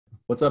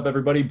What's up,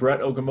 everybody? Brett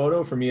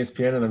Okamoto from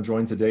ESPN, and I'm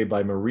joined today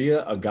by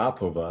Mariya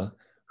Agapova,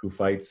 who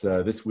fights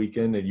this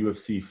weekend at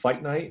UFC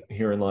Fight Night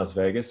here in Las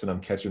Vegas, and I'm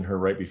catching her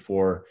right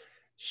before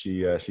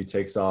she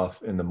takes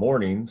off in the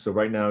morning. So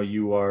right now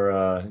you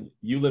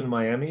live in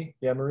Miami,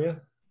 yeah, Mariya?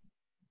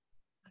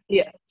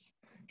 Yes.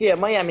 Yeah,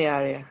 Miami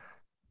area.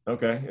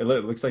 Okay. It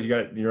looks like you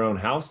got your own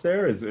house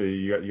there.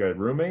 You got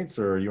roommates,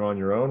 or are you on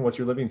your own? What's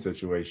your living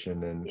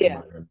situation in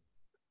Yeah, Miami?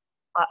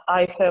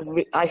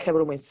 I have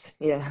roommates.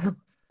 Yeah.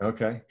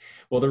 Okay.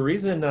 Well, the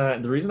reason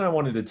I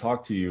wanted to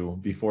talk to you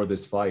before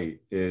this fight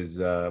is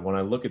when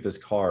I look at this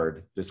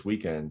card this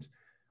weekend,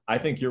 I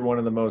think you're one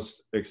of the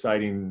most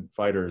exciting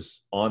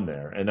fighters on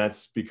there, and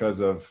that's because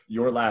of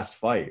your last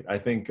fight. I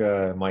think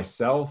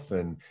myself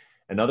and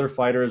other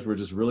fighters were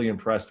just really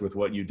impressed with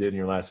what you did in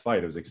your last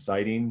fight. It was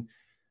exciting.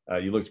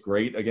 You looked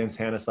great against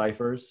Hannah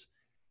Cyphers,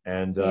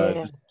 and Yeah.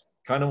 just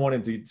kind of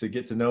wanted to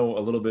get to know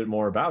a little bit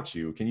more about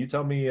you. Can you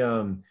tell me?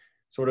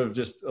 Sort of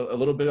just a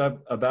little bit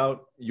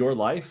about your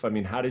life. I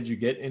mean, how did you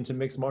get into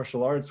mixed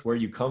martial arts? Where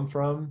you come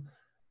from?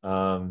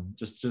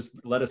 Just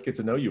let us get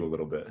to know you a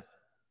little bit.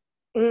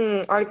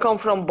 I come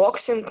from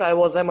boxing. I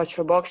was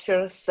amateur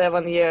boxer.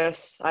 7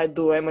 years I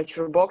do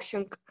amateur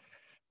boxing,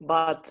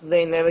 but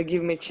they never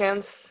give me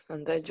chance,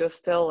 and I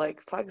just tell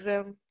like fuck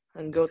them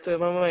and go to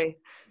MMA.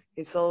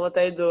 It's all what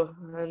I do.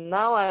 And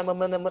now I'm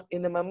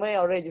in MMA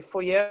already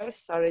 4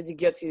 years. I already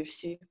get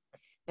UFC.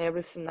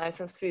 Everything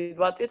nice and sweet,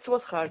 but it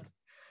was hard.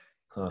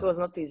 It Huh. was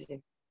not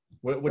easy.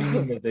 What do you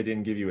mean that they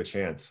didn't give you a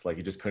chance? Like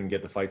you just couldn't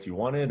get the fights you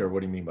wanted, or what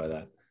do you mean by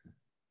that?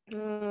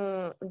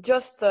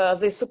 Just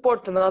they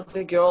support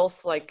another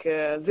girls, like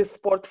this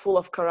sport full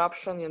of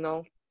corruption, you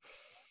know.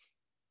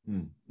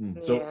 Hmm. Hmm.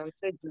 Yeah, and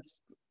they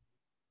just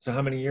So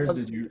how many years not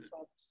did giving you?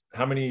 shots.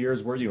 How many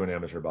years were you an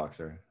amateur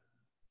boxer?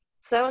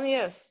 7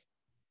 years.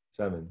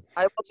 7.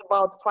 I was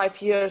about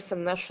 5 years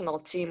in national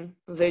team.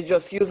 They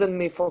just using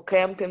me for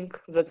camping.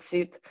 That's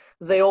it.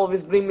 They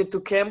always bring me to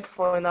camp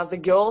for another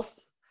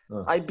girls.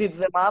 Huh. I beat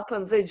them up,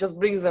 and they just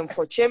bring them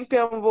for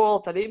champion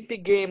world,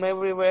 Olympic game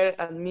everywhere.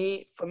 And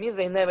for me,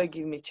 they never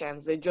give me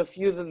chance. They just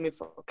using me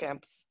for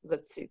camps.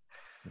 That's it.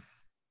 And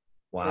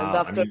Wow. I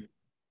after mean,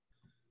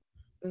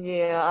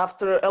 Yeah,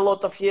 after a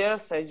lot of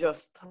years, I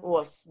just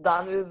was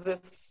done with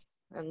this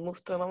and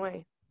moved to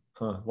MMA.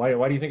 huh?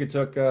 Why do you think it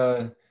took?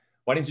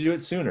 Why didn't you do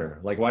it sooner?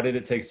 Like, why did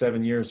it take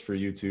 7 years for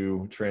you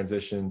to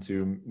transition to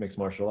mixed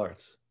martial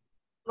arts?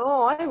 No,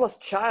 I was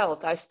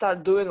child. I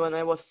started doing when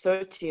I was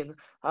 13.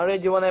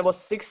 Already when I was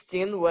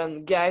 16,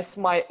 when guys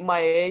my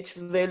age,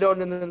 they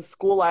learning in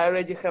school, I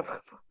already have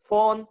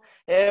phone,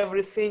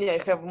 everything, I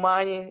have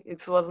money.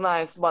 It was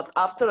nice. But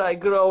after I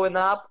growing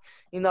up,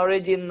 in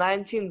already in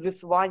 19,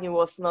 this money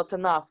was not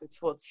enough. It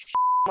was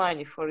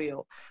money for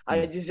real. I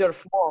Hmm.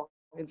 deserve more.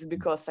 It's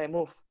because I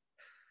move.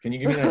 Can you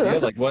give me an idea?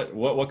 Like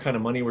what kind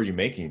of money were you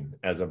making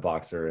as a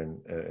boxer in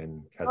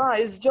Kazakhstan?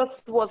 It's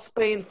just was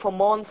paying for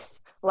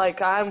months.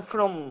 Like I'm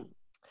from,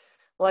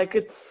 like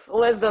it's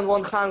less than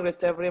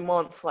 100 every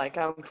month. Like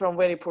I'm from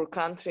very poor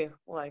country.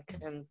 Like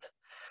and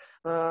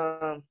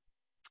uh,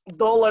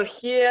 dollar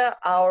here,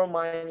 our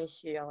money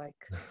here. Like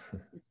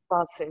it's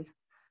passing.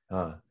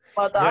 Uh,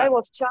 But yeah. I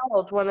was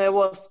child. When I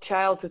was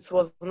child, it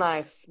was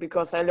nice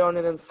because I learned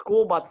it in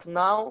school. But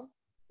now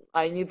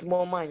I need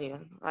more money.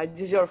 I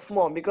deserve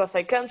more because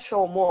I can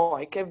show more.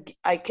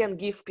 I can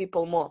give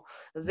people more.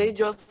 They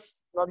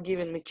just not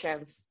giving me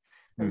chance,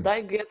 Hmm. and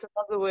I get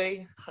another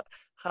way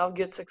how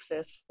get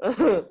success.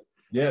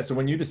 Yeah. So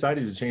when you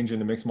decided to change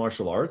into mixed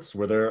martial arts,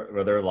 were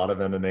there a lot of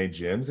MMA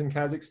gyms in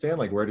Kazakhstan?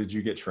 Like where did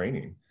you get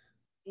training?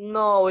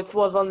 No, it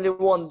was only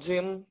one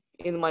gym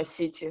in my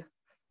city.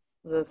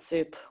 That's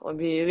it.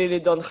 We really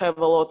don't have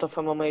a lot of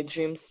MMA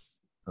gyms.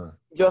 Huh.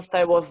 Just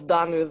I was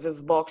done with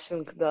this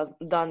boxing,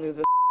 done with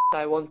this.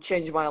 I want to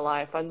change my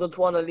life. I don't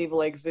want to live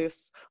like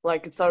this.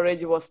 Like it's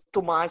already was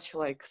too much.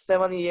 Like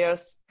 7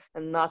 years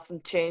and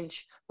nothing changed.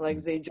 Like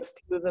Hmm. they just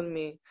using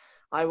me.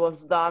 I was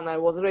done. I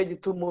was ready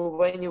to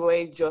move anyway.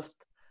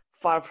 Just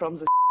far from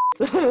the.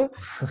 It's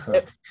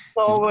Did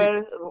you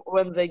over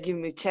when they give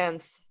me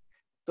chance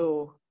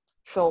to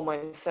show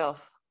myself.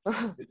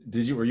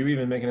 were you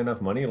even making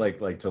enough money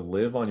like to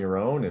live on your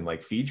own and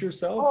like feed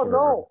yourself Oh or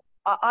no,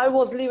 I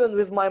was living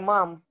with my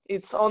mom.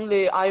 It's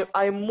only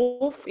I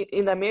moved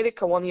in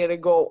America 1 year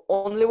ago.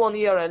 Only 1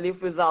 year I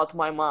live without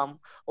my mom.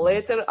 Hmm.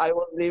 Later I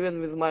was living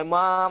with my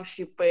mom.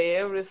 She pay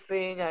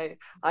everything.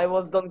 I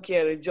was don't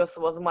care. It just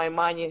was my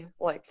money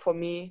like for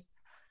me.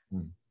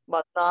 Hmm.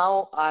 But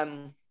now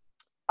I'm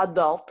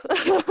adult.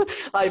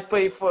 I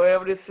pay for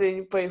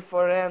everything. Pay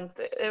for rent.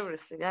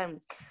 Everything. I'm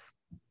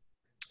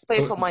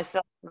pay So for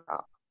myself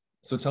now.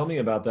 so tell me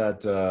about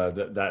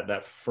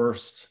that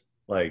first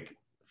like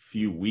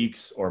few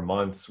weeks or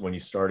months when you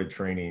started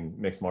training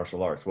mixed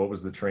martial arts. What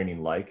was the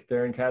training like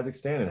there in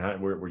Kazakhstan, and how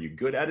were you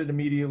good at it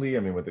immediately?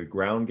 I mean, with the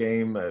ground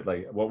game,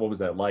 like what was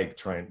that like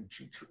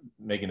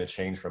making a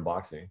change from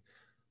boxing?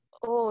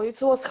 Oh, it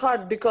was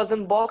hard because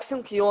in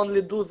boxing you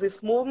only do this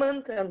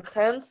movement and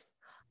hands,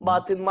 Mhm.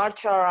 but in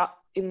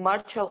in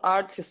martial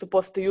arts, you're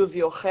supposed to use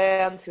your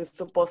hands, you're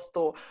supposed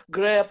to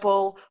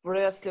grapple,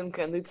 wrestling,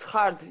 and it's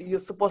hard. You're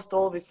supposed to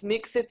always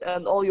mix it,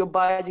 and all your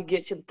body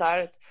getting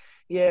tired.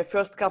 Yeah,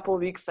 first couple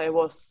weeks I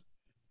was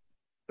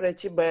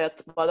pretty bad,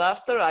 but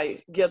after I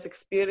get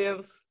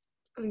experience,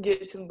 and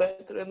getting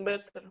better and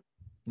better.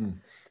 Hmm.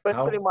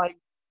 Especially How my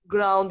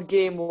ground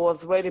game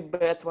was very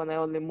bad when I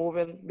only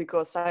moving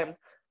because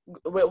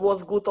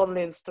was good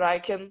only in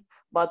striking,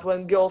 but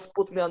when girls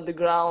put me on the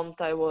ground,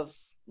 I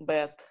was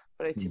bad,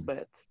 pretty hmm.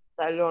 bad.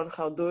 I learned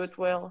how to do it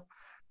well.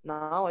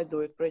 Now I do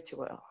it pretty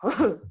well.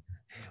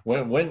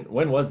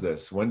 When was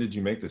this? When did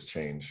you make this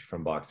change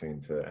from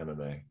boxing to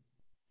MMA?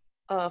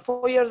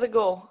 4 years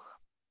ago.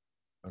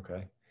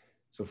 Okay.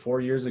 So 4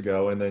 years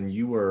ago, and then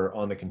you were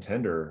on the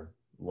Contender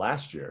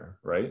last year,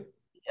 right?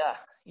 Yeah,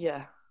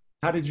 yeah.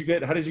 How did you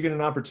get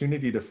an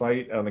opportunity to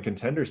fight on the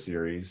Contender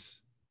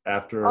series Oh,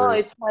 after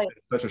it's my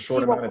such a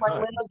short team of amount of my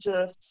time?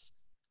 managers.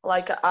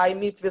 Like I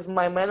meet with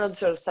my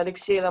managers,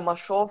 Alexei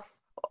Ramashov,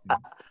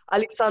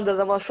 Alexander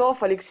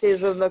Ramashov, Alexei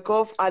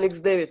Zhirnakov, Alex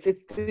Davids.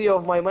 It's three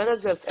of my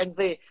managers, and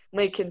they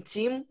make a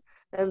team,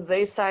 and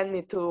they sign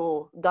me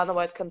to Dana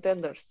White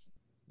Contenders.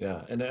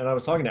 Yeah, and I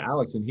was talking to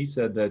Alex, and he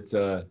said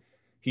that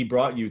he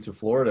brought you to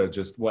Florida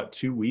just what,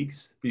 2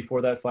 weeks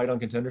before that fight on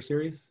Contender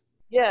Series?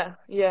 Yeah,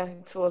 yeah,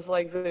 it was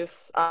like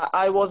this.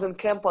 I was in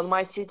camp on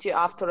my city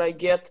after I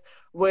get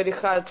very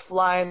hard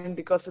flying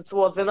because it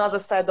was another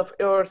side of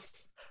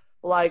Earth.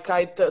 Like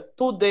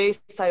 2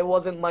 days I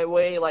was in my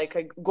way. Like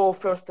I go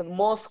first in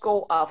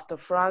Moscow, after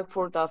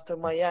Frankfurt, after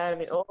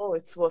Miami. Oh,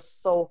 it was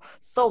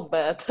so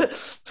bad.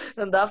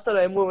 And after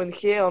I move in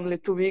here, only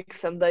 2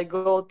 weeks, and I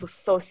go to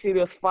so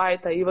serious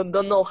fight. I even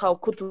don't know how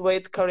could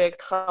weight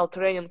correct, how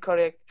training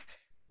correct,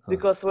 Huh.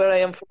 because where I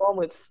am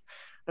from, it's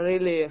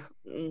really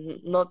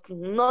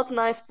not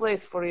nice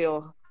place for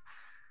you,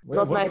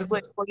 not What nice is it?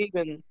 place for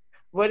living.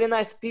 Very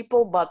nice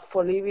people, but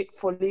for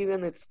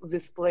living, it's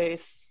this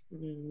place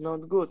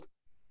not good.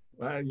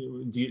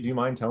 Do you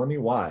mind telling me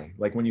why?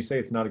 Like when you say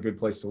it's not a good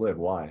place to live,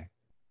 why?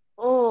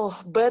 Oh,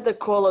 bad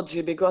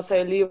ecology, because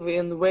I live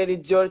in very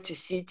dirty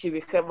city.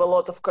 We have a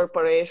lot of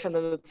corporation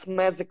and it's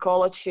bad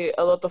ecology.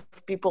 A lot of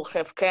people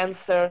have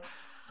cancer.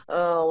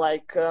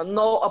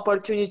 No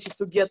opportunity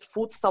to get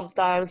food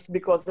sometimes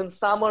because in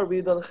summer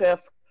we don't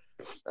have.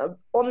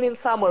 Only in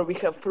summer we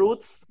have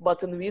fruits,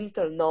 but in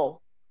winter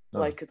no. Huh.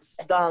 Like it's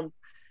done,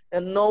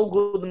 and no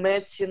good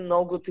medicine,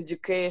 no good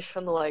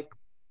education.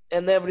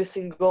 And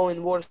everything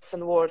going worse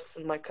and worse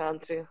in my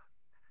country.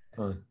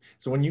 Huh.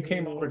 So when you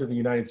came over to the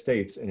United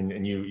States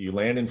and you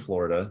land in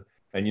Florida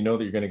and you know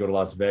that you're going to go to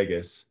Las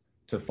Vegas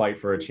to fight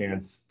for a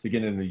chance to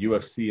get into the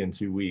UFC in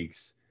 2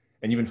 weeks,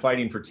 and you've been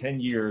fighting for 10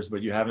 years,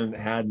 but you haven't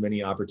had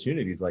many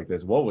opportunities like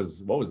this. What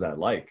was that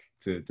like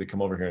to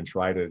come over here and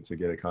try to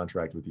get a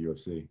contract with the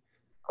UFC?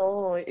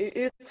 Oh,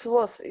 it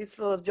was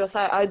just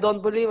I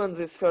don't believe in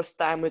this first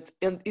time.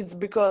 It's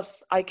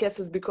because I guess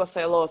it's because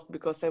I lost,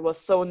 because I was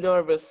so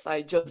nervous.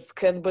 I just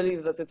can't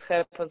believe that it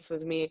happens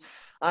with me.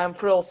 I'm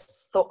from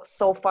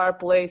so far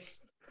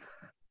place,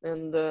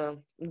 and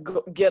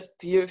get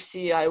to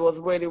UFC. I was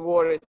very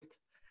worried.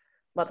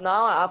 But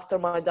now after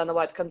my Dana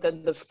White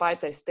Contenders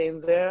fight, I stay in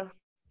there.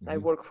 I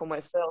Mhm. work for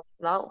myself.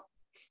 Now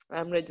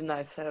I'm really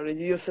nice. I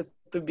already used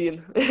to be in,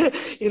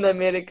 in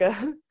America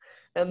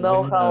and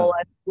know When how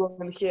I'm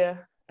doing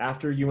here.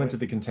 after you went to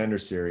the Contender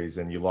Series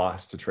and you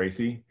lost to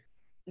Tracy,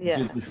 Yeah.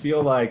 did you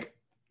feel like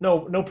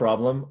no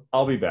problem,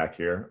 I'll be back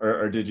here,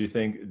 or did you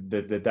think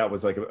that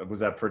was like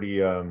was that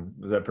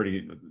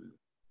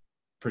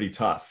pretty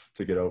tough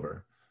to get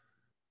over?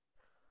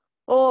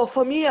 Oh,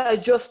 for me, I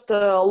just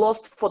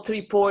lost for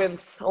 3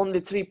 points, only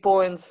 3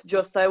 points.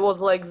 Just I was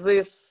like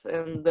this,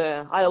 and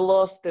I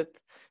lost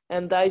it,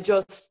 and I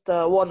just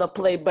wanna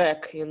play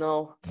back.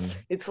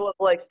 Mhm. It was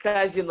like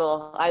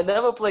casino. I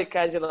never play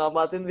casino,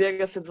 but in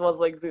Vegas it was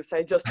like this.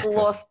 I just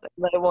lost,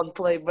 and I want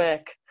play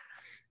back.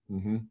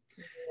 Hmm.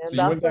 So And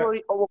you went back.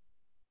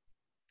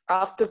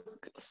 after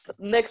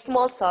next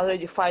month, I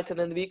already fight in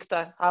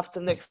Invicta. After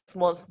next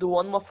month, do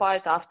one more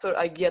fight. After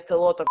I get a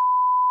lot of,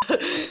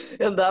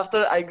 and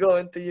after I go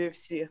into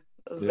UFC,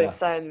 they Yeah.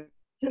 sign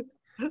me.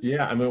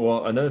 Yeah, I mean,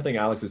 well, another thing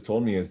Alex has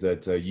told me is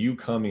that you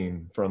coming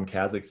from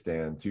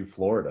Kazakhstan to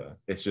Florida,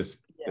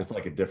 Yeah. it's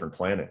like a different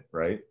planet,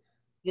 right?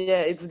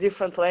 Yeah, it's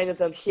different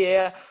planet, and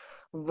here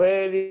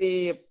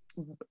very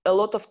a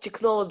lot of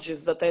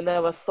technologies that I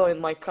never saw in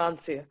my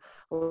country,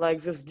 like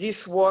this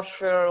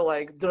dishwasher,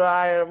 like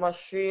dryer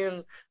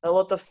machine, a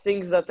lot of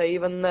things that I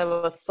even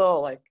never saw.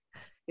 Like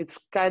it's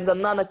kind of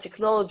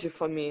nanotechnology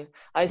for me.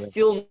 I Yeah.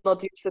 still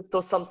not used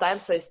to.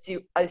 Sometimes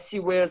I see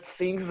weird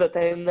things that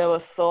I never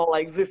saw,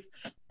 like this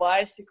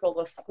bicycle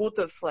or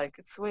scooters. Like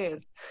it's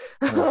weird.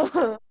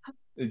 Huh.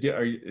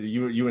 Are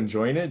you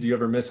enjoying it? Do you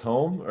ever miss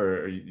home,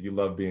 or you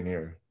love being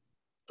here?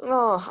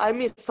 Oh, I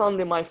miss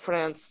only my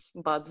friends,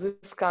 but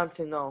this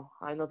country, no,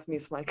 I not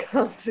miss my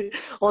country.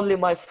 Only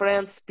my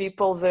friends,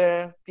 people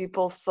there,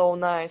 people so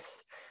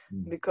nice,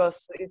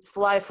 because it's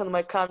life in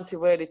my country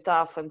very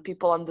tough, and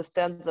people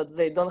understand that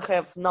they don't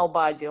have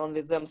nobody,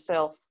 only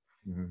themselves.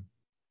 Mm-hmm.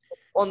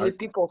 Only Are,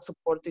 people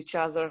support each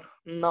other.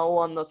 No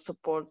one not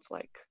supports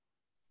like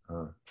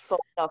uh, so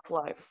tough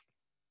life.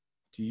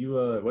 do you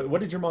what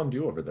did your mom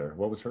do over there?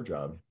 What was her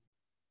job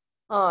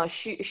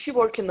She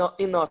work in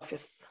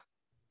office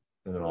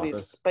in an with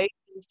office?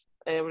 papers,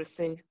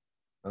 everything.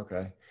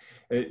 Okay.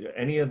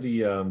 Any of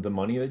the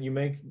money that you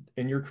make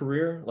in your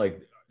career,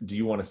 like, do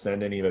you want to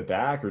send any of it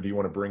back, or do you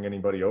want to bring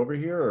anybody over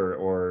here,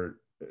 or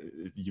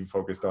you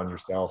focused on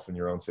yourself and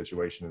your own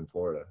situation in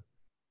Florida?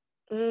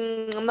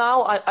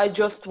 Now I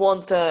just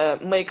want to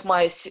make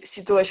my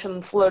situation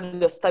in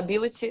Florida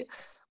stability,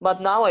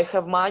 but now I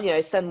have money.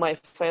 I send my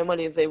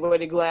family. They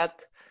very glad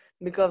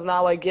because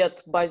now I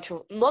get bunch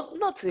of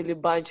not really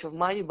bunch of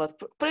money, but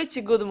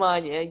pretty good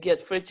money. I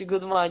get pretty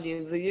good money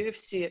in the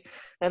UFC,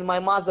 and my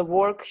mother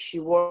work. She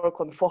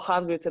work on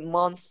 400 a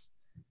month,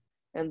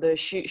 and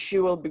she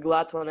will be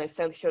glad when I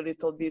send her a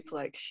little bit.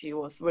 Like she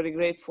was very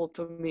grateful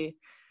to me.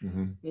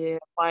 Hmm. Yeah,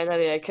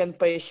 finally I can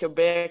pay her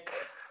back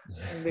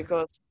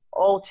because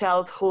all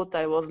childhood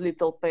I was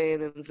little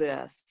pain in the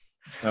ass.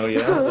 Oh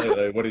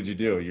yeah? What did you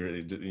do?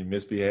 You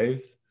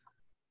misbehaved?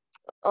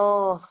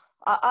 Oh,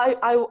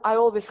 I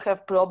always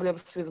have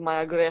problems with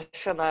my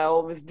aggression. I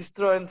always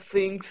destroying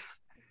things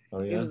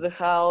Oh yeah? in the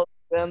house.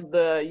 And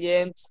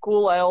yeah, in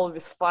school I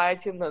always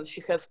fighting, and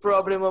she has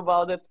problem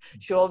about it.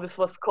 She always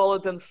was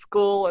called in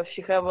school, and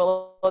she have a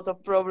lot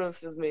of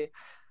problems with me.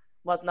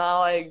 But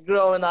now I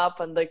growing up,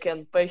 and I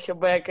can pay her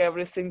back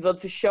everything that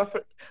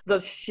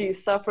she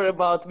suffer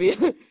about me.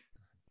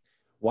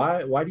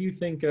 Why do you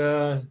think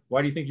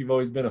you've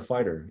always been a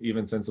fighter,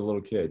 even since a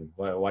little kid?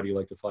 Why do you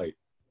like to fight?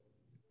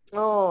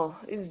 Oh,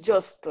 it's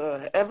just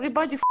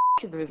everybody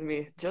fing with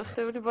me. Just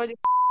everybody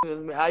fing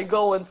with me. I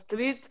go on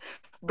street,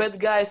 bad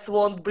guys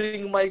won't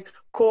bring my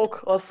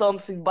coke or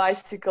something,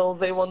 bicycle.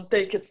 They won't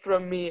take it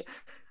from me.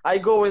 I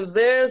go in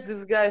there,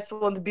 these guys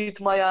won't beat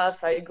my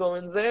ass. I go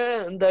in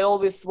there, and I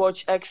always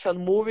watch action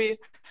movie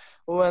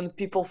when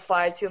people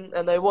fighting,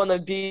 and I wanna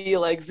be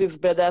like these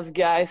badass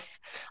guys.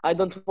 I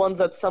don't want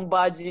that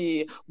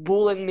somebody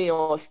bullying me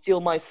or steal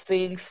my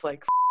things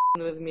like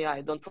with me.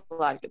 I don't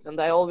like it, and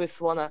I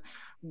always wanna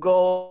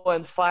go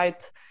and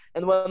fight.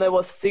 And when I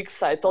was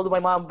 6, I told my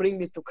mom bring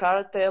me to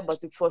karate,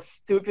 but it was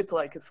stupid.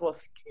 Like it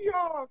was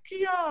kia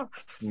kia.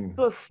 It Hmm.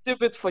 was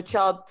stupid for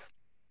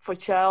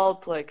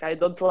child. Like I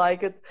don't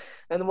like it.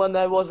 And when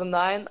I was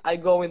 9, I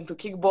go into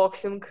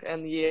kickboxing,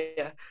 and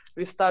yeah,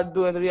 we start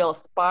doing real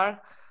spar.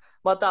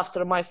 But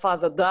after my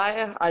father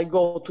died, I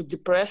go to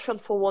depression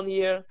for 1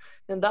 year.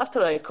 And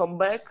after I come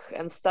back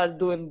and start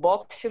doing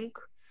boxing,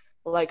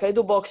 like I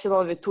do boxing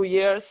only 2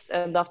 years,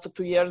 and after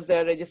 2 years they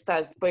already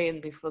started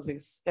paying me for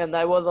this. And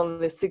I was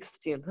only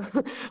 16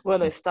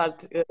 when I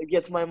start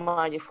get my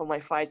money for my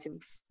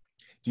fightings.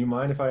 Do you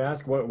mind if I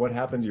ask what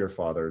happened to your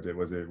father?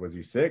 Was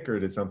he sick, or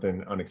did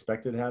something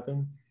unexpected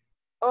happen?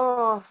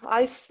 Oh,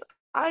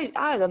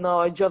 I don't know.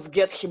 I just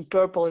get him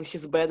purple in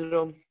his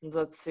bedroom.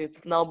 That's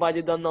it.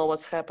 Nobody don't know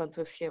what's happened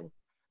with him.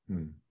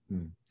 Hmm.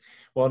 Hmm.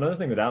 Well, another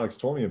thing that Alex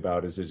told me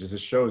about is it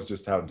shows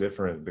just how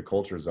different the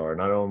cultures are.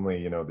 Not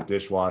only, the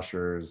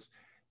dishwashers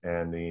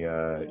and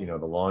the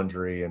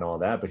laundry and all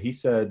that, but he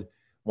said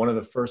one of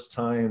the first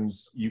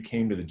times you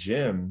came to the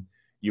gym,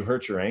 you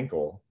hurt your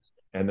ankle.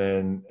 And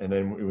then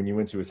when you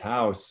went to his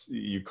house,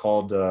 you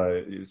called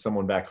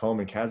someone back home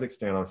in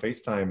Kazakhstan on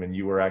FaceTime, and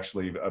you were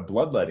actually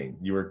bloodletting.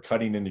 You were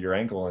cutting into your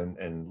ankle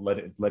and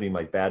letting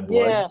like bad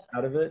blood Yeah,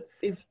 out of it.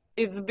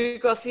 it's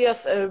because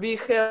yes, we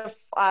have.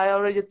 I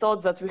already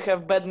thought that we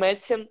have bad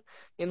medicine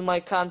in my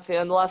country,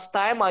 and last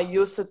time I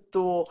used it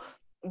to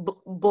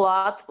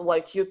blood,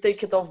 like you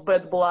take it off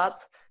bad blood,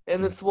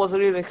 and it was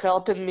really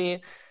helping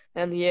me.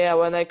 And yeah,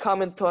 when I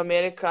come into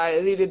America, I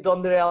really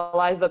don't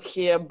realize that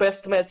here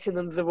best medicine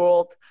in the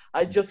world.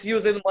 I just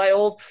using my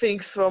old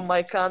things from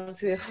my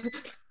country,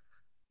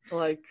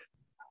 like.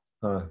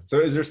 So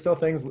is there still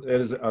things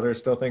are there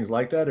still things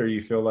like that, or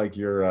you feel like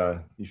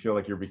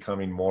you're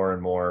becoming more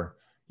and more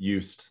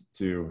used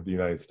to the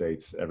United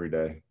States every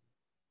day?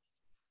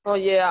 Oh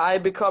yeah, I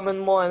becoming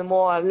more and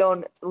more. I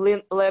learn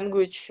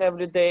language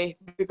every day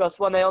because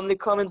when I only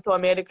come into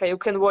America, you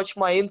can watch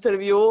my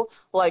interview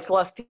like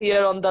last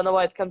year on Dana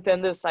White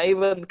Contenders. I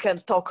even can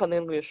talk on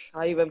English.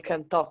 I even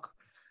can talk.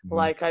 Hmm.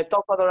 Like I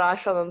talk on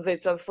Russian and they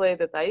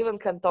translate it. I even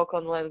can talk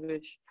on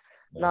language.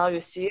 Yeah, Now you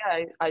see,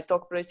 I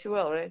talk pretty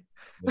well, right?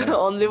 yeah,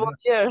 Only yeah. 1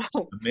 year.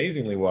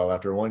 Amazingly well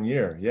after 1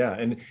 year. Yeah,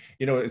 and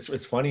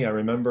it's funny. I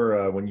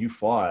remember when you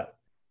fought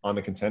on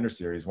the Contender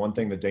Series. One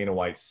thing that Dana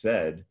White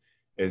said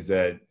is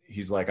that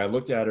he's like, I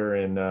looked at her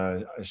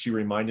and she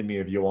reminded me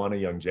of Joanna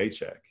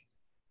Jędrzejczyk.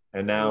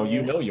 And now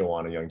Yeah.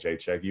 Joanna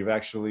Jędrzejczyk. You've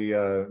actually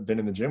been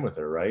in the gym with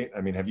her, right?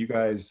 I mean, have you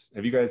guys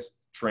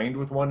trained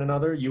with one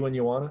another, you and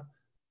Joanna?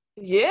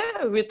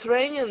 Yeah, we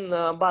training,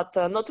 but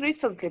not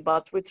recently,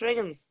 but we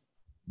training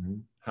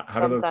Mhm.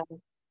 How do those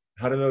sometime.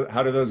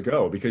 how do those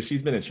go? Because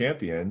she's been a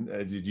champion.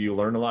 Did you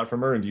learn a lot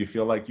from her, and do you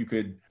feel like you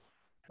could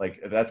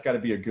like that's got to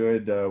be a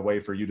good way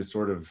for you to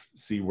sort of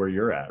see where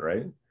you're at,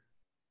 right?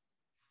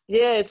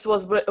 Yeah, it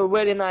was a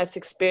very nice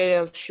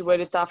experience. She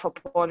very tough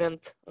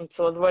opponent. It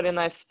was very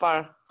nice spar.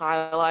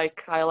 I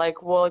like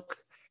work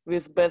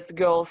with best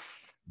girls.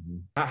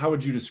 How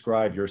would you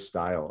describe your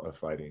style of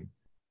fighting?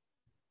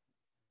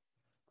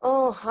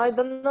 Oh, I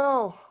don't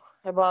know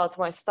about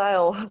my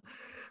style.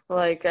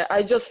 Like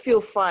I just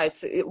feel fights.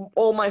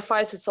 All my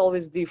fights, it's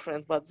always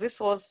different. But this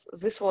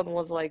one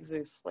was like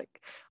this. Like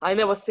I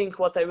never think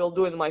what I will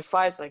do in my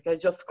fight. Like I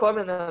just come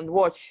in and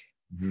watch.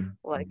 Mhm.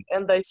 Like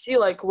and I see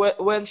like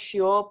when she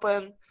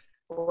open.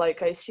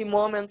 Like I see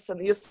moments, and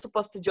you're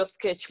supposed to just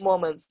catch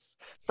moments.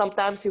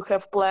 Sometimes you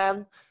have plan,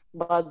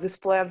 but this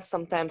plan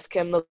sometimes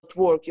cannot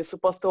work. You're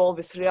supposed to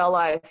always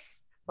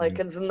realize, like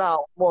Mhm. in the now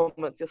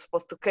moment, you're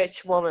supposed to catch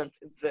moment.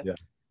 It's a Yeah.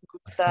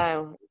 good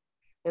time,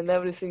 and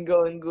everything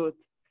going good.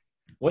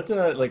 What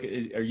like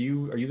are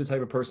you the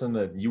type of person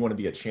that you want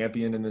to be a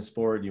champion in this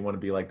sport? You want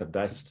to be like the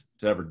best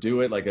to ever do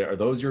it? Like are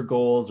those your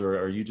goals, or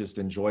are you just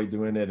enjoy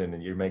doing it and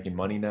you're making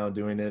money now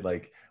doing it?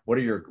 Like what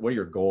are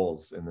your goals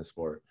in this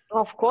sport?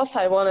 Of course,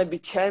 I want to be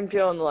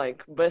champion, like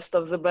best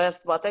of the best,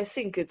 but I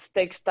think it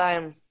takes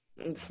time.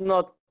 It's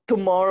not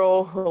tomorrow.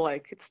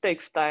 Like it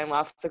takes time.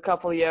 After a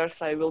couple years,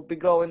 I will be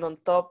going on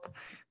top.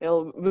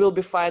 Will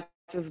be fight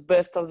with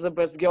best of the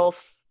best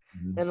girls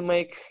Mhm. and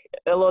make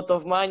a lot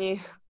of money.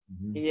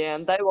 Mhm. Yeah,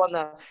 and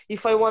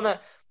if I wanna,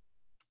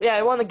 yeah,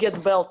 I wanna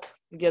get belt,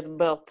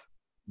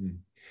 Mhm.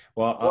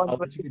 Well, I'll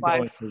let you get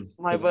 125, going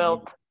my because I know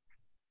belt.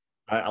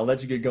 I'll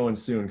let you get going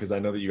soon because I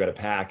know that you got to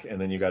pack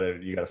and then you got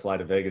to fly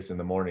to Vegas in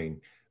the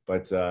morning.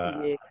 But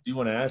Yeah, I do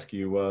want to ask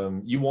you,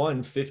 you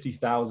won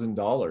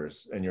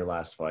 $50,000 in your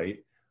last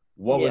fight.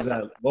 What was yeah.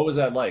 that? What was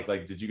that like?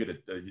 Like, did you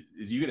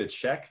get a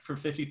check for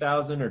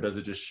 50,000, or does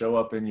it just show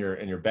up in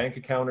your bank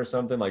account or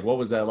something? Like, what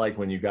was that like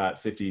when you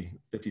got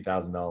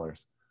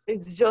 $50,000?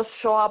 It's just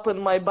show up in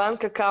my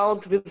bank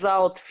account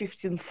without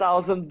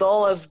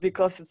 $15,000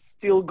 because it's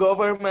still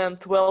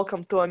government.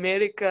 Welcome to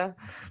America.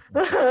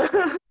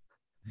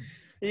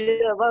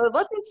 Yeah,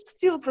 but it's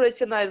still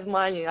pretty nice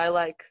money. I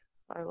like.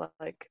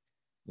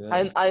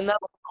 Yeah, I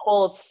never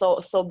hold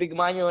so big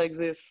money like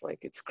this. Like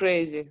it's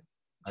crazy,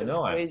 I just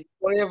know. crazy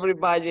for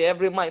everybody.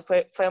 My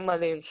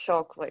family in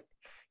shock. Like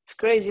it's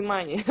crazy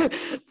money,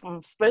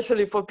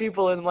 especially for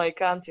people in my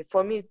country.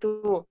 For me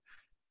too,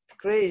 it's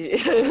crazy.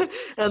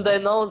 And I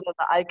know that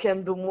I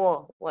can do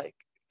more. Like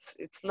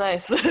it's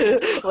nice,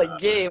 like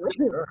game.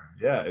 Sure.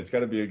 Yeah, it's got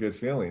to be a good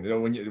feeling.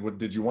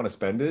 Did you want to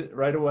spend it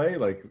right away?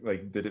 Like,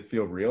 did it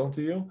feel real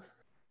to you?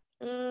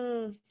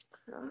 Mm,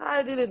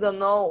 I really don't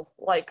know.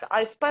 Like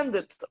I spend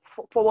it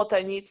for what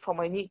I need, for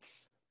my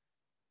needs.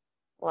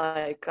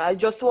 Like I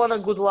just want a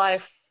good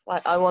life.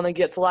 I want to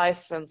get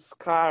license,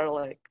 car,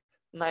 like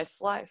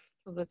nice life.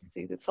 That's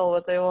it. That's all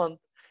what I want.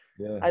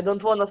 Yeah. I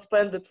don't want to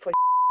spend it for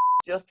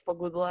just for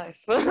good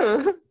life.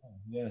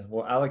 Yeah.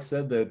 Well, Alex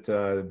said that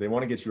they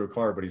want to get you a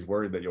car, but he's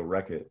worried that you'll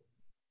wreck it.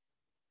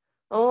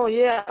 Oh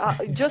yeah,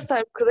 just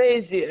I'm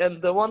crazy.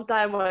 And the one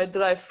time I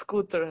drive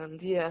scooter, and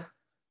yeah,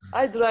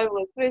 I drive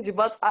like crazy.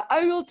 But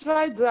I will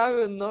try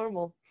driving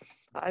normal.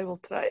 I will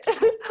try.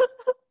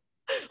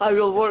 I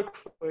will work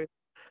for it.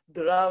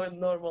 Driving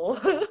normal.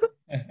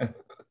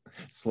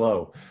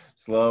 Slow,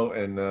 slow,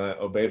 and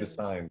obey the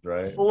signs,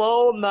 right?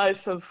 Slow,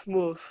 nice, and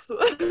smooth.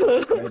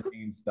 Red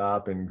means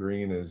stop, and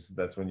green is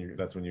that's when you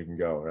can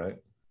go, right?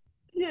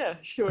 Yeah,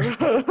 sure.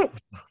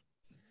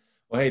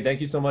 Well, hey,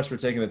 thank you so much for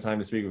taking the time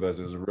to speak with us.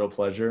 It was a real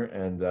pleasure,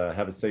 and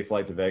have a safe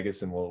flight to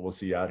Vegas, and we'll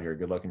see you out here.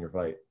 Good luck in your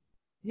fight.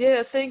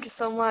 Yeah, thank you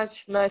so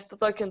much. Nice to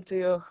talking to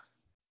you.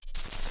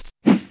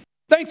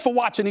 Thanks for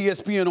watching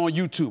ESPN on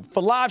YouTube.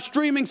 For live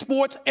streaming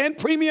sports and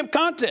premium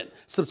content,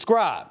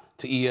 subscribe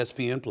to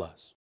ESPN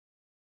Plus.